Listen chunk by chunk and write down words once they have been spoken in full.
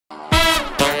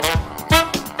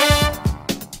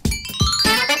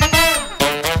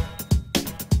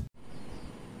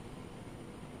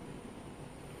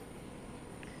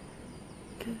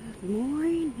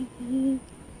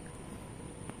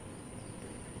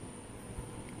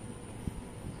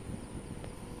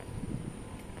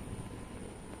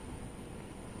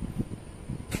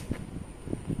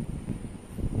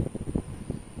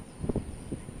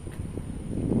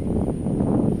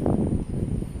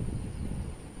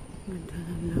Good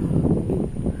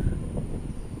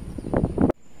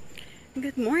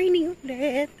morning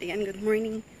ulit. Ayan, good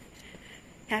morning.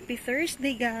 Happy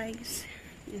Thursday, guys.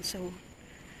 And so,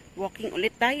 walking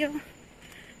ulit tayo.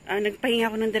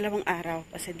 Nagpahinga ako ng 2 araw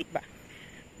kasi di ba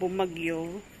bumagyo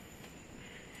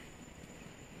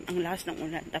ang lakas ng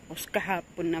ulan. Tapos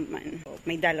kahapon naman,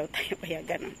 may dalaw tayo kaya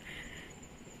ganun.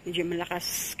 Medyo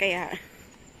malakas kaya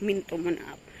minto muna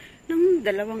ako ng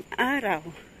 2 araw.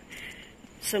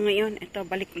 So ngayon, ito,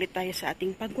 balik ulit tayo sa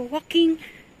ating pag-walking.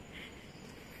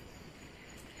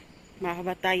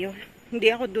 Makaba tayo. Hindi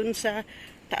ako dun sa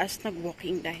taas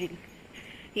nag-walking dahil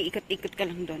iikot-ikot ka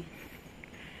lang dun.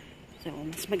 So,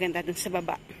 mas maganda dun sa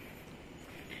baba.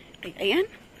 Okay, ayan.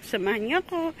 Samahan niyo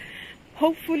ako.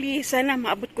 Hopefully, sana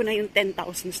maabot ko na yung 10,000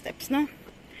 steps, no?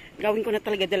 Gawin ko na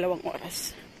talaga 2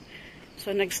 oras.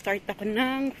 So, nag-start ako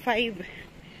ng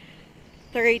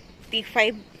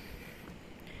 5:35.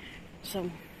 So,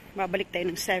 babalik tayo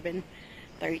ng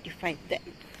 7:35 din.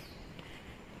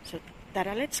 So,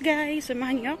 tara, let's guys.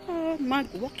 Samahan niyo ako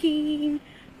mag-walking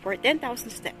for 10,000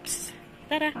 steps.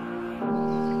 Tara!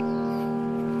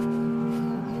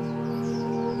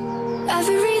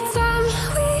 Every time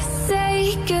we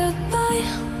say goodbye,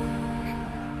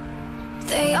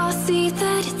 they all see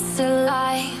that it's a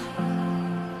lie.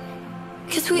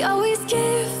 'Cause we always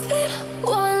give it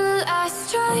one last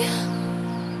try.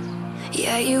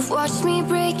 Yeah, you've watched me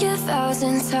break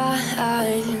 1,000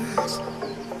 times.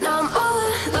 Now I'm all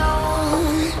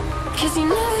alone, 'cause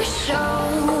you never show.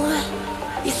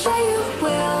 You say you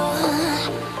will,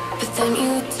 but then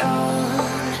you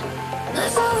don't.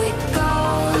 That's how it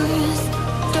goes.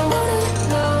 Don't wanna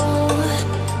know.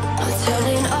 I'm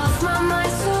turning off my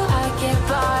mind so I get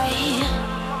by.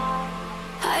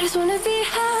 I just wanna be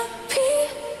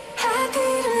happy, happy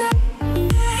tonight.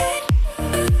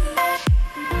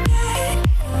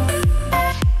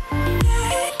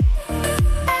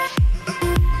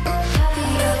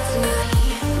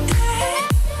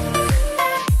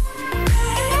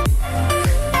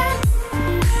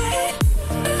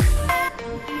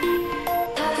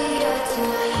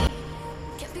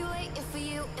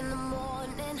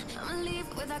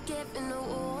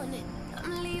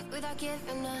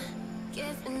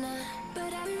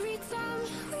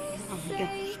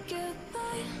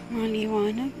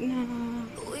 Maliwanag na.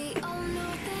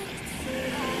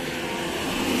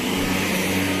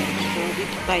 So,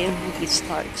 dito tayo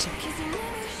mag-start sa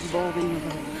Bowen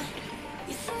Road.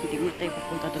 Hindi mo tayo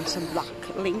papunta doon sa Black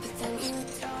Link.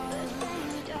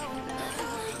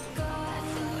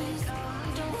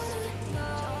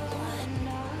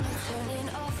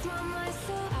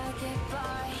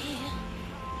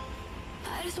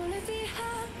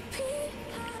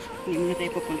 Hindi mo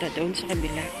tayo papunta doon sa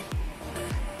kabila.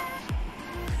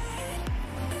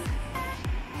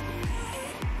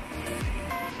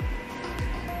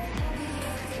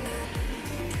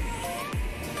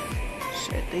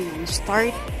 Ito yung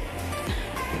start.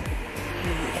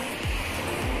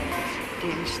 Ito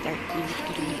yung start ng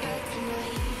tuloy.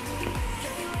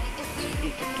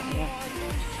 Dito tayo.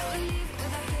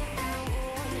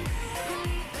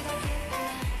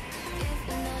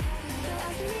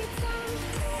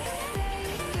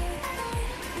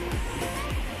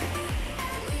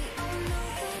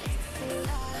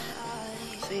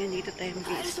 So yan, dito tayo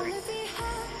mag-start.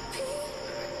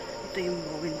 Ito yung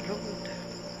Bowen Road.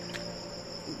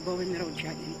 Bowen Road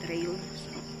Jogging Trail.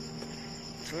 So,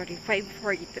 sorry,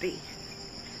 5:43.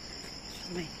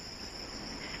 So, may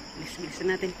bilis-bilisan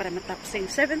natin para matapos yung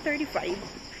 7:35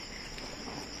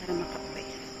 para makapay.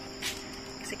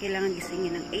 Kasi kailangan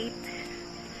gisingin ng 8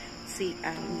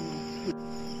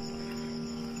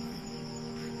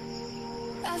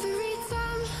 Every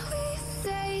time we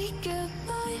say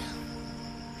goodbye,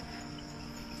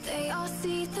 they all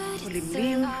see that it's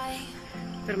a lie.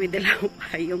 Pero may dalaw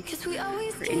pa yung for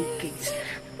in case.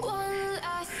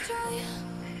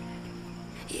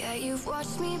 Yeah, you've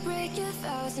watched me break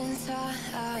 1,000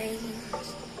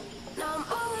 times. Now I'm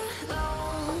all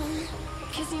alone,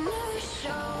 'cause you never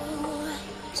show.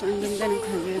 So, ang ganda ng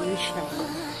camera siya.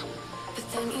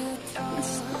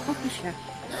 Mas okay siya.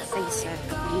 Kaysa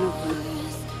Linovo.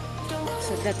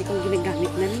 So, dati kong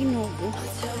ginagamit na Linovo.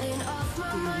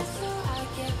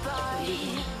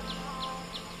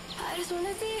 I just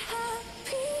wanna be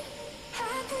happy,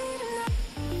 happy tonight.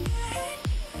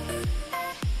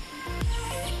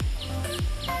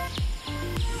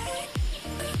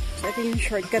 So, ito yung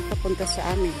shortcut papunta sa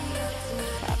amin.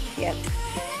 Paakyat.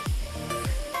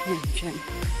 Yan, dyan.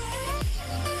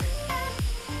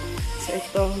 So,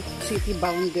 ito, city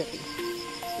boundary.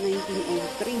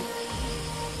 1903.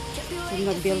 So,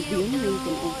 na-build yun,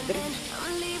 1903.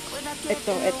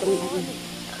 Etong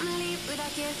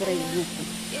try na to.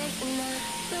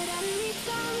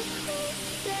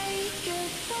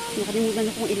 Nakalimutan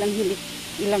na kung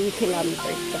ilang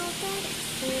kilometer ito.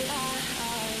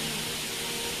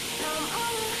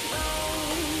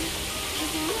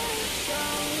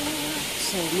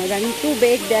 So, maraming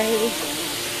tubig dahil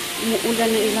umuulan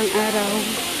ng ilang araw.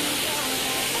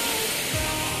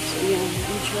 So, yan.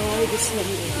 Enjoy this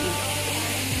long day.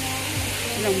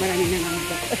 Walang marami na naman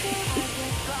ito.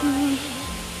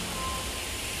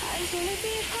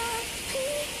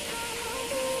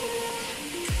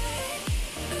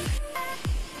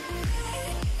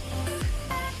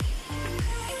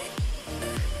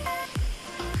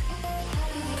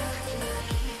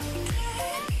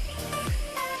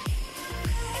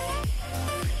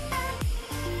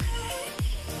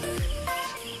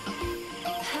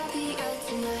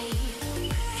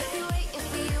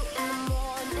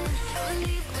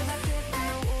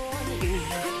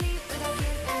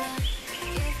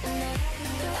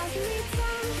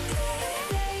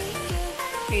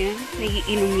 Ayan,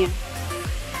 nagiinom niya.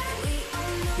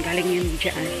 Galing yun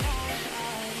dyan.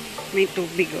 May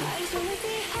tubig, oh.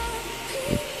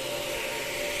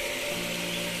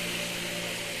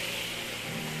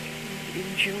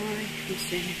 Enjoy the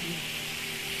scenery.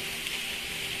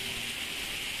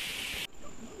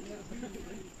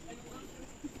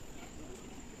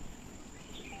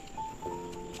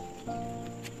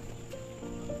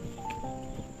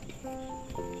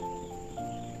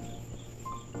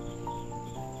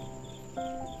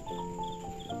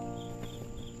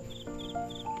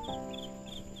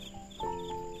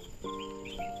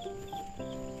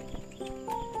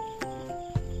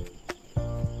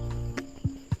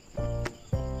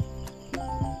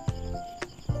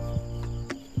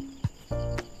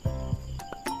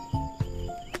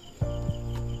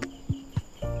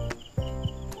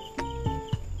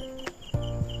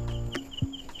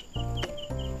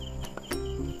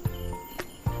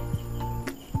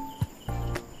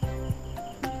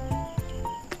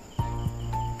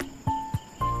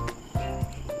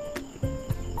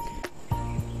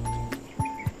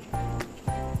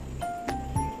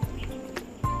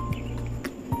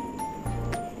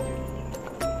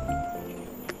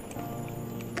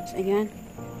 Ayan.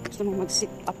 Gusto mo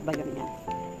mag-sit up ba ganyan?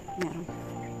 Meron.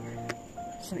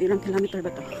 So, ilang kilometer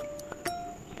ba ito?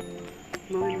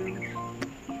 Ano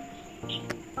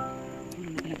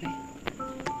nakalagay?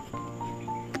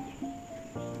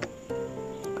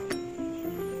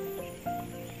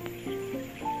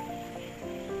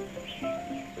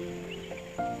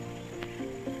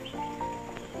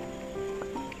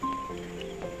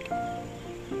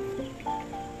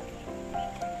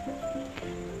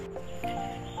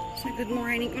 So, good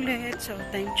morning ulit. So,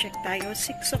 time check tayo.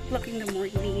 6 o'clock in the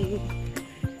morning.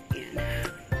 Ayan.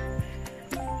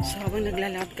 So, habang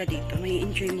naglalakad ka dito, may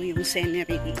enjoy mo yung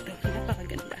scenery dito.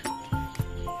 Napakaganda.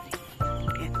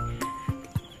 Ayan.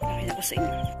 Pakita ko sa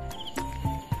inyo.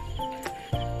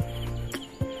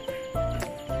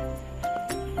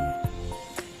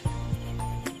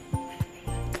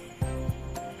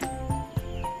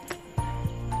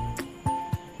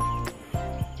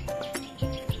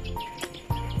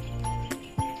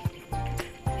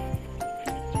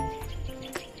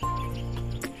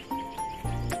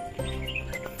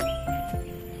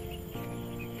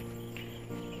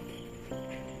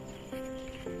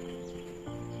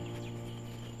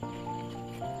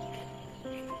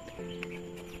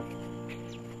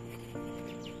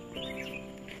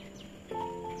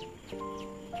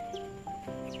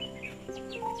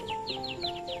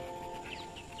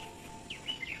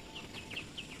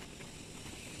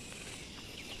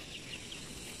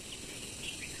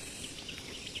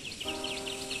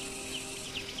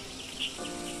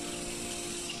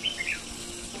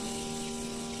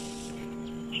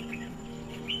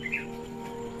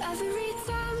 Every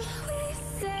time we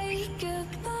say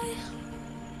goodbye,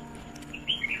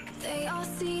 they all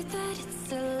see that it's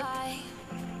a lie.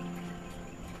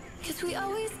 'Cause we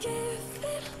always give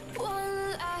it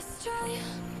one last try.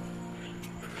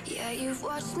 Yeah, you've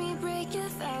watched me break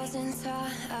 1,000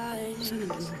 times.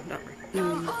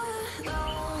 I'm all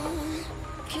alone,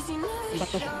 'cause you never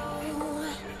show.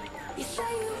 You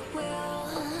say you will,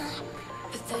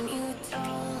 but then you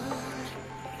don't.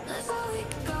 That's how it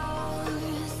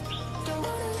goes. Don't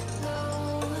wanna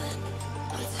know.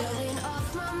 I'm turning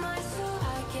off my mind so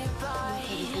I get by.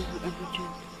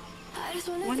 I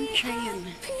just wanna be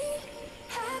happy,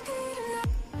 happy tonight.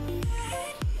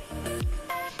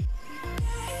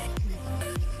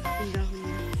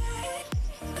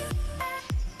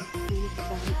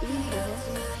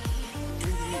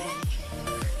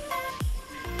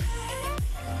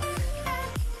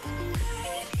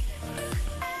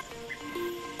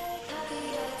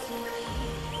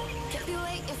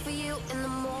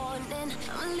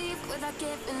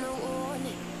 giving a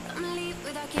warning. I'ma leave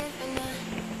without giving a,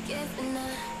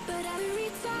 but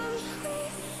every time we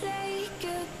say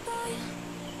goodbye,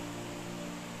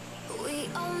 we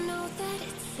all know that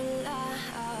it's a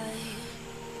lie.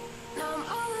 Now I'm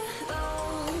all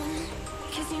alone,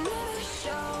 'cause you never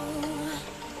show.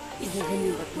 You say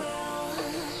you will,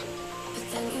 but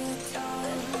then you don't.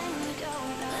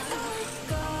 Let's let it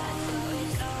go.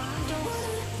 Don't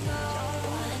wanna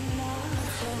know. I'm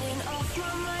turning off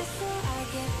my mind so I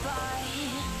get by.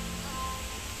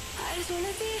 I just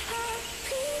wanna be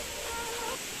happy.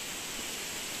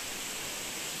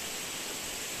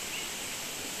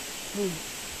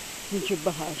 Medyo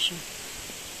baha siya.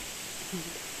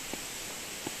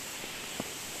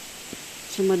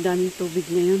 So, madaming tubig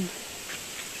ngayon.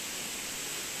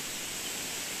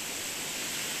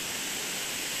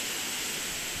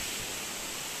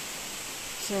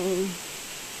 So,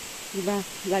 diba,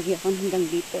 lagi ako hanggang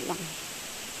dito lang.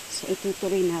 So,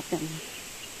 itutuloy natin.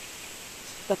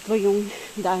 Tatlo yung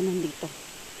daanan dito.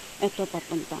 Ito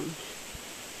papuntang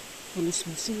Police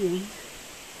Museum.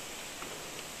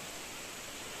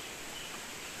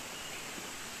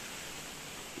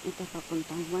 Ito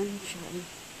papuntang One Child.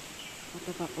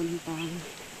 Ito papuntang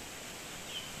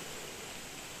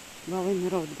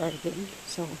Bowen Road Garden.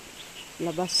 So,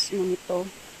 labas mo nito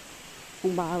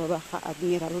kung bababa ka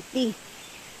Admiralty.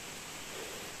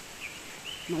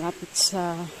 Malapit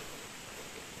sa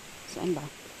saan ba?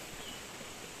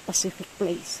 Pacific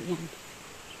Place. Yan.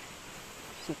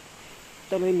 So,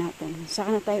 tuloy natin. Saka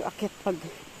na tayo akit pag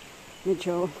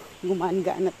medyo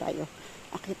gumaan-gaan na tayo.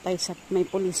 Akit tayo sa may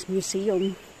Police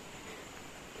Museum.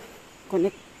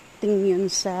 Connecting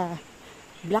yun sa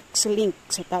Blacks Link.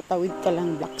 Sa tatawid ka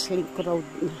lang Blacks Link Road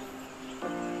na.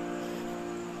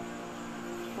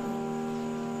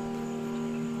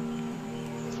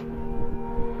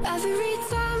 Every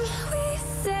time we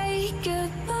say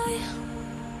goodbye,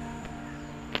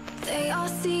 they all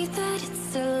see that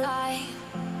it's a lie.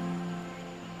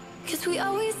 'Cause we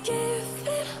always give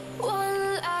it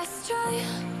one last try.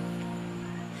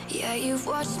 Yeah, you've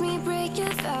watched me break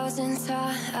 1,000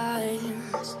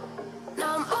 times.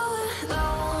 Now I'm all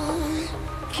alone,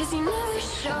 'cause you never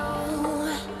show.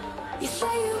 You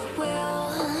say you will,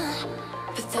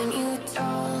 but then you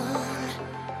don't.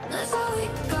 That's how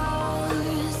it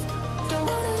goes. Don't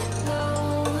wanna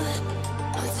know.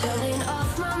 I'm turning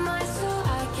off my mind so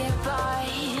I get by.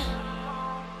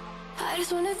 I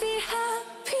just wanna be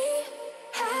happy,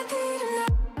 happy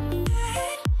tonight.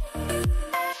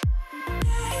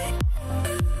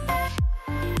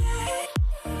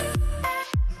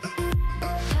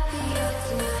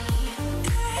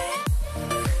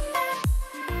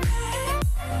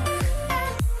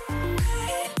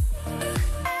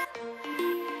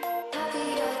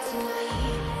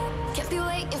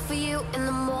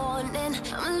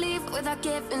 Without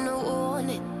giving a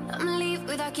warning, I'ma leave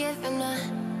without giving a,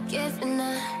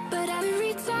 but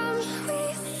every time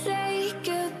we say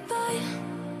goodbye,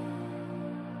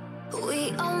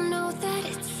 we all know that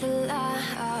it's a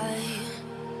lie.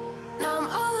 Now I'm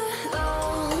all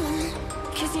alone,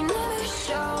 'cause you never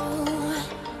show.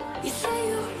 You say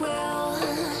you will,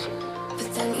 but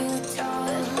then you don't.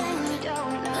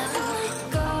 Let's let it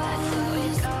go.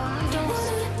 Don't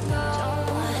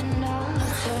wanna know.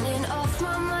 I'm turning off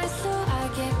my mind so I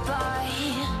get by.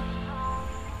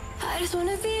 I just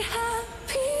wanna be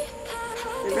happy.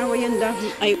 Nawa yan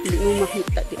dahil ay hindi mo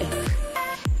makita di ay.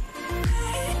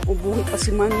 Ubuhi pa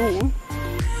si Manu.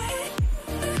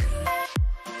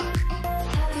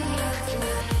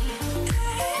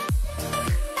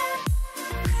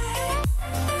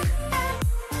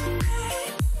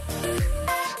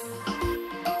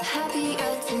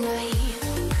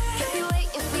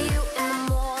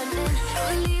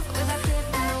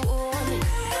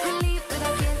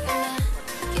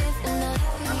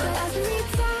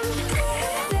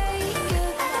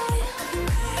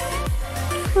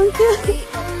 Okay.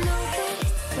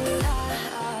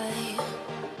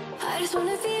 I just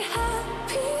wanna be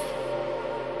happy.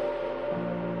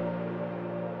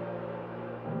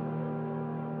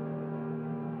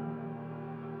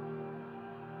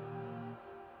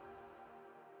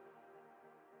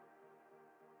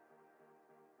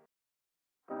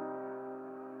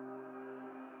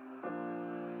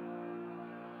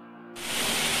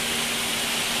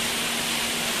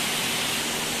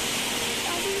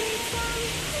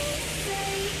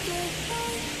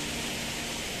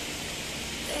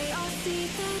 See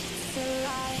that it's a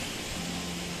lie,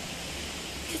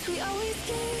 'cause we always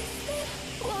give it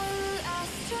one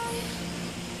last try.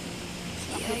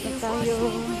 Yeah, you've watched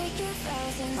me break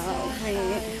 1,000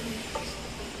 times.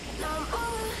 Now I'm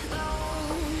all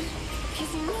alone,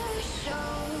 'cause you never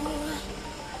show.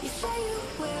 You say you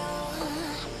will,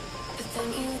 but then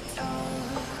you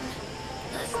don't.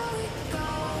 That's how it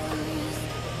goes.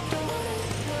 Don't wanna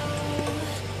know.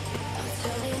 I'm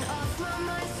turning off my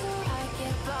mind so I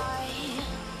get by.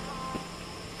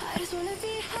 I just wanna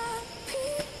be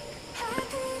happy,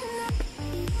 happy tonight.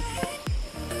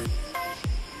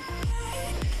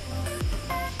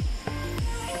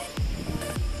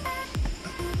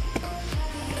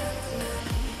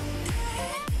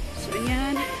 So,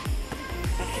 ayan.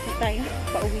 Bakit na tayo?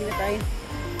 Pauwi na tayo.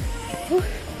 Huh.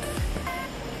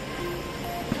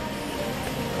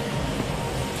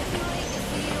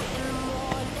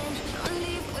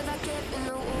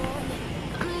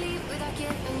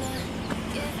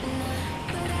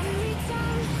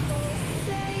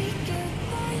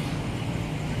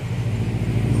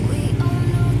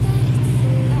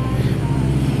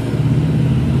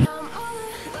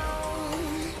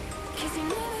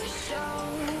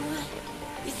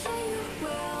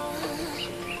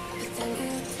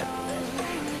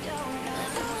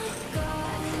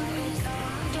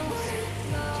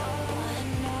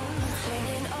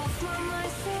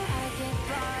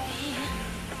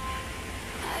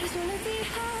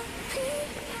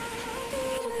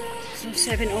 So,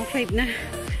 7:05 na.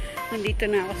 Nandito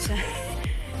na ako sa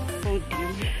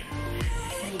podium.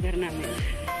 Sa lugar namin.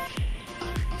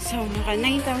 So, naka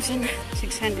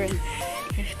 9,657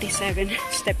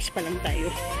 steps pa lang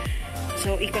tayo.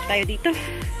 So, ikot tayo dito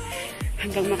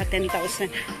hanggang maka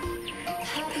 10,000.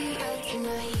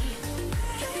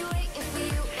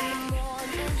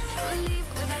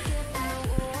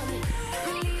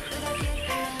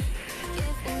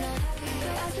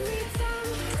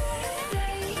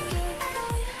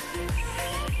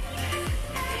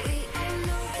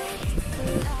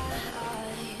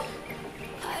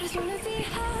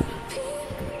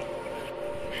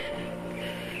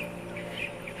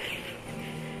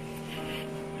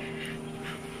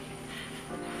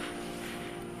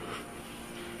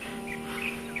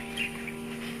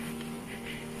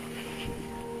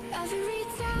 Every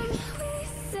time we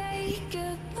say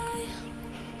goodbye,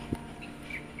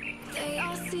 they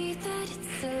all see that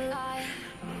it's a lie.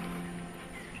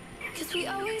 'Cause we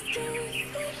always give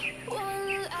it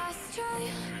one last try.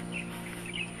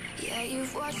 Yeah,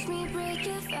 you've watched me break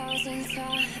 1,000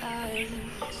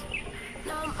 times.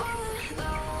 Now I'm all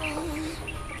alone,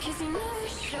 'cause you never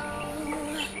show.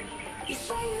 You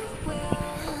say you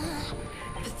will,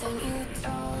 but then you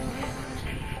don't.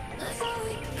 That's how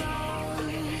it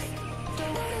goes.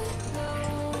 Don't wanna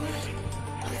know.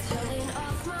 I'm turning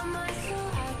off my mind so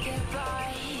I get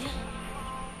by.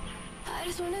 I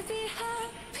just wanna be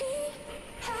happy,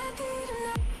 happy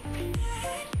tonight.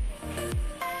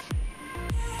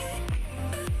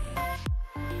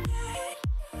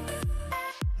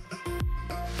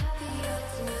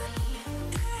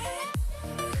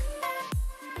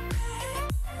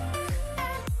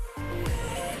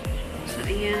 So,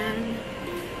 ayan.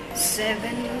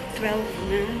 7:12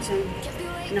 na. So,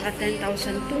 naka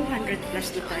 10,200 plus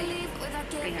na tayo.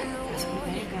 Kaya, mas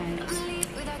mga guys.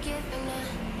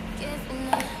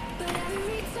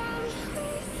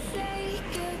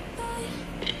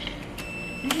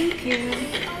 Thank you.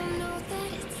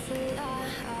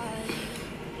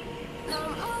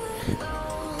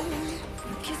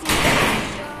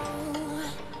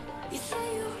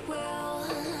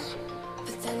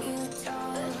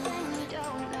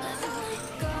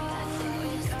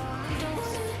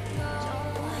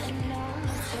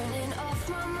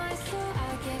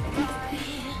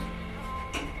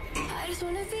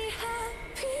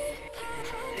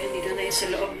 Dito tayo sa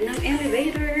loob ng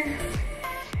elevator.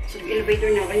 So, yung elevator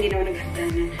na ako, hindi na ako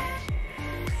naghagdanan.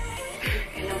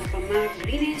 Kailangan pa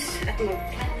mag-linis at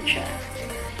mag-plancha.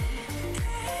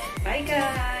 Bye,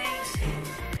 guys!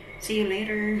 See you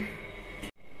later!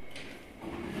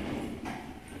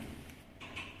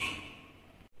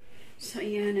 So,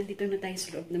 ayan, nandito na tayo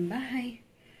sa loob ng bahay.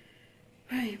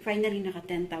 Ay, finally, naka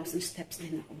 10,000 steps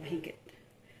din ako, mahigit.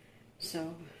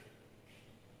 So,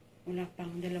 wala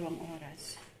pang 2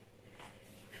 oras.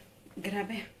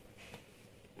 Grabe.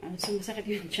 Sumasakit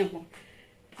yung tiyan ko.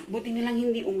 Buti na lang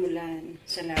hindi umulan.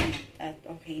 Salamat. At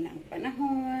okay na ang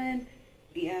panahon.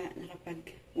 Kaya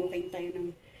nakapag-walking tayo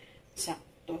ng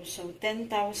sakto. So,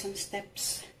 10,000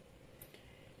 steps.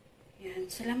 Yan.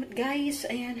 Salamat, guys.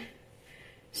 Ayan.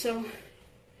 So,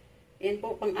 ayan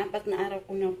po, pang-4 na araw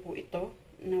ko na po ito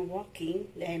na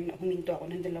walking. Dahil huminto ako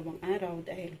ng 2 araw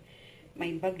dahil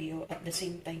may bagyo. At the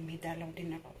same time, may dalaw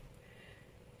din ako.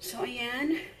 So,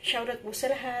 ayan. Shoutout po sa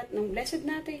lahat ng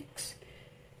Blessednatics,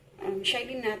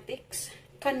 Shilynatics,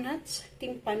 Kanats,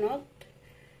 Team Panot,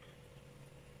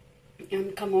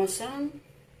 Kamosang,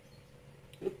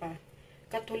 ano pa,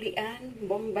 Katulian,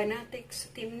 Bombanatics,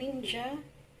 Team Ninja,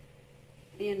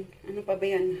 ayan, ano pa ba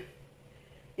yan?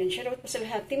 Ayan, shoutout po sa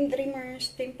lahat, Team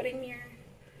Dreamers, Team Premier,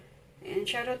 ayan,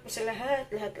 shoutout po sa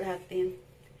lahat, lahat, ayan.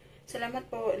 Salamat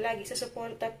po lagi sa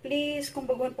suporta. Please, kung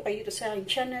baguhan po kayo dito sa aking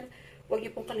channel, huwag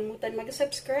niyo pong kalimutan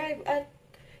mag-subscribe at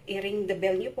i-ring the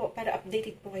bell niyo po para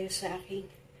updated po kayo sa aking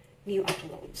new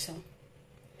upload. So,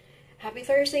 happy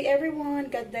Thursday everyone.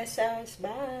 God bless us.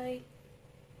 Bye.